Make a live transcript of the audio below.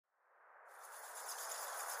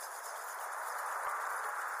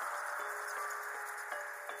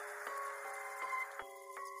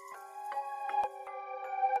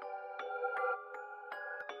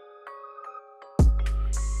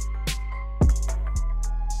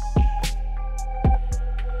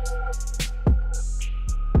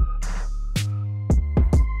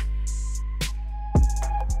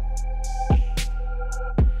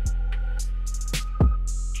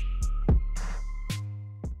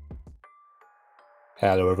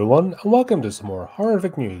Hello everyone, and welcome to some more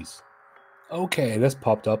horrific news. Okay, this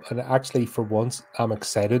popped up, and actually for once I'm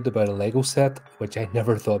excited about a Lego set, which I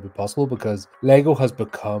never thought would be possible because Lego has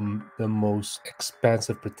become the most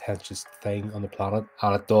expensive, pretentious thing on the planet,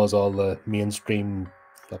 and it does all the mainstream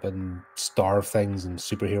flipping star things and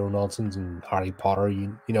superhero nonsense and Harry Potter,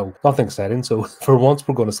 you know, nothing exciting. So for once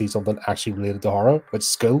we're going to see something actually related to horror, which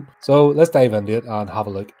is cool. So let's dive into it and have a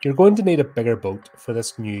look. You're going to need a bigger boat for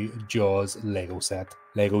this new Jaws Lego set.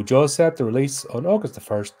 Lego Jaws set to release on August the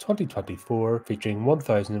 1st, 2024, featuring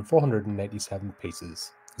 1,497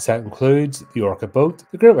 pieces. The set includes the Orca boat,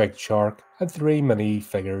 the Great White Shark, and 3 mini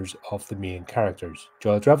figures of the main characters.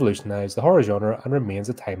 Jaws revolutionised the horror genre and remains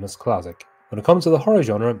a timeless classic. When it comes to the horror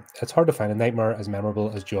genre, it's hard to find a nightmare as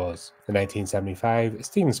memorable as Jaws. The 1975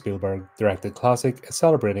 Steven Spielberg directed classic is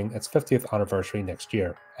celebrating its 50th anniversary next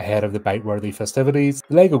year. Ahead of the bite-worthy festivities,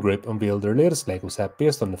 the LEGO Group unveiled their latest LEGO set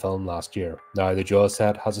based on the film last year. Now the Jaws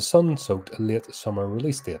set has a sun-soaked late summer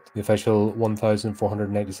release date. The official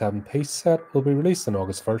 1,497 piece set will be released on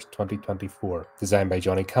August 1st, 2024. Designed by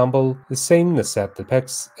Johnny Campbell, the scene the set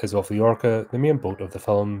depicts is of the Orca, the main boat of the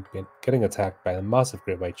film, getting attacked by the massive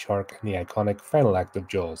great white shark in the iconic final act of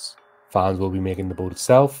Jaws. Fans will be making the boat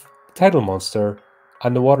itself, the title monster,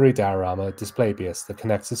 and the watery diorama display base that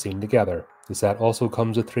connects the scene together. The set also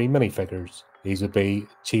comes with 3 minifigures. These would be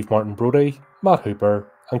Chief Martin Brody, Matt Hooper,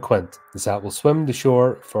 and Quint. The set will swim to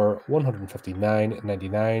shore for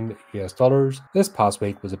 $159.99 US. This past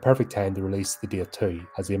week was a perfect time to release the date too,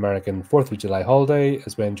 as the American 4th of July holiday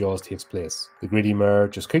is when Jaws takes place. The greedy mayor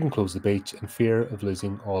just couldn't close the beach in fear of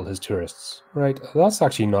losing all his tourists. Right, that's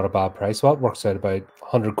actually not a bad price. Well, that works out about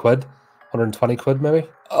 100 quid. 120 quid maybe?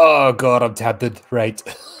 Oh god, I'm tempted. Right.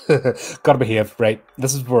 Gotta behave. Right.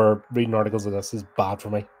 This is where reading articles of this is bad for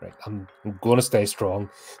me. Right. I'm going to stay strong.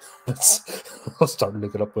 I'll start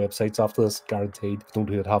looking up websites after this, guaranteed. Don't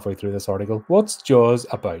do it halfway through this article. What's Jaws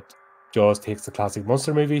about? Jaws takes the classic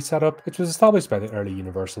monster movie setup, which was established by the early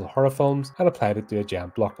Universal horror films, and applied it to a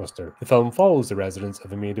giant blockbuster. The film follows the residents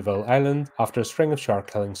of a medieval island after a string of shark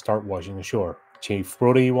killings start washing ashore. Chief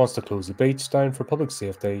Brody wants to close the beach down for public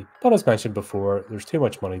safety, but as mentioned before, there's too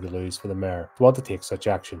much money to lose for the mayor to want to take such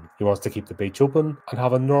action. He wants to keep the beach open and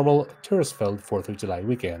have a normal, tourist-filled 4th of July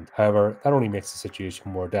weekend. However, that only makes the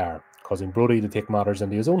situation more dire, causing Brody to take matters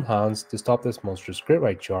into his own hands to stop this monstrous great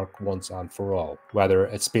white shark once and for all. Whether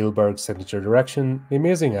it's Spielberg's signature direction, the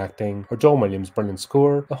amazing acting, or John Williams' brilliant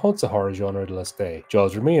score, it haunts the horror genre to this day.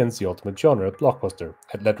 Jaws remains the ultimate genre blockbuster.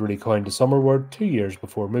 It literally coined the summer word 2 years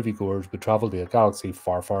before moviegoers would travel to a galaxy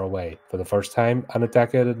far, far away, for the first time, and a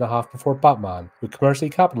decade and a half before Batman would commercially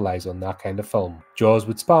capitalise on that kind of film. Jaws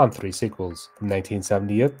would span 3 sequels, from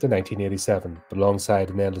 1978 to 1987, but alongside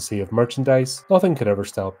an endless sea of merchandise, nothing could ever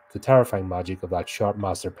stop the terrifying magic of that sharp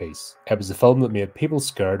masterpiece. It was a film that made people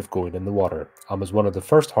scared of going in the water, and was one of the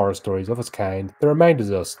first horror stories of its kind that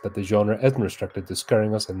reminded us that the genre isn't restricted to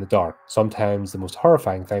scaring us in the dark. Sometimes the most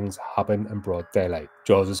horrifying things happen in broad daylight.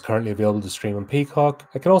 Jaws is currently available to stream on Peacock.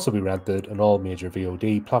 It can also be rented on all major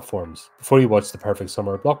VOD platforms. Before you watch the perfect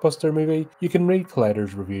summer blockbuster movie, you can read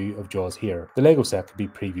Collider's review of Jaws here. The Lego set can be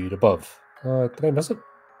previewed above. Did I miss it?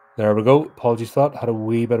 There we go. Apologies for that. Had a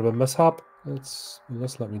wee bit of a mishap. Let's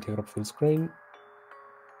let me take it up full screen.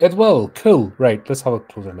 It will. Cool. Right, let's have a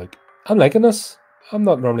closer look. I'm liking this. I'm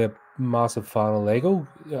not normally a massive fan of Lego.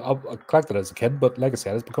 I collected it as a kid, but like I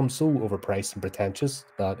said, it's become so overpriced and pretentious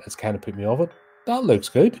that it's kind of put me off it. That looks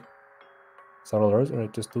good. Is that all there is?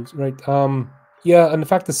 Right, just those. Right. Yeah, and the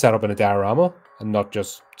fact it's set up in a diorama and not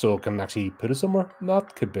just so it can actually put it somewhere,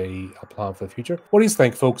 that could be a plan for the future. What do you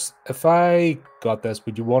think, folks? If I got this,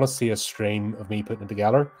 would you want to see a stream of me putting it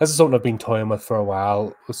together? This is something I've been toying with for a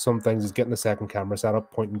while. With some things is getting a second camera set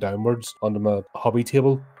up, pointing downwards onto my hobby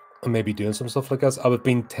table, and maybe doing some stuff like this. I've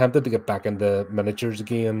been tempted to get back into miniatures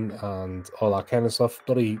again and all that kind of stuff.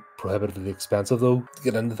 Bloody prohibitively expensive though to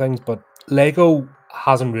get into things, but Lego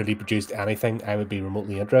hasn't really produced anything I would be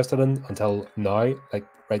remotely interested in until now, like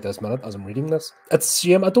right this minute as I'm reading this. It's a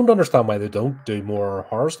shame. I don't understand why they don't do more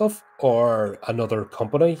horror stuff, or another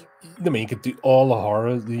company. I mean, you could do all the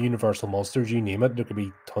horror, the Universal monsters, you name it. There could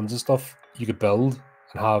be tons of stuff you could build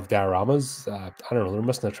and have dioramas. I don't know, they're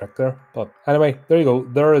missing a trick there. But anyway, there you go.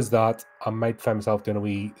 There is that. I might find myself doing a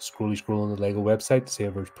wee scroll on the Lego website to see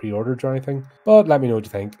if there's pre-orders or anything. But let me know what you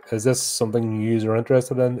think. Is this something you are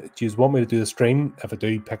interested in? Do you want me to do the stream? If I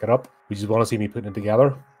do, pick it up. Would you want to see me putting it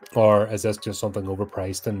together? Or is this just something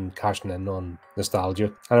overpriced and cashing in on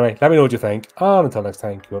nostalgia? Anyway, let me know what you think. And until next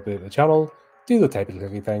time, keep updated the channel, do the type of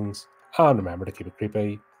clicking things, and remember to keep it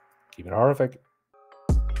creepy, keep it horrific.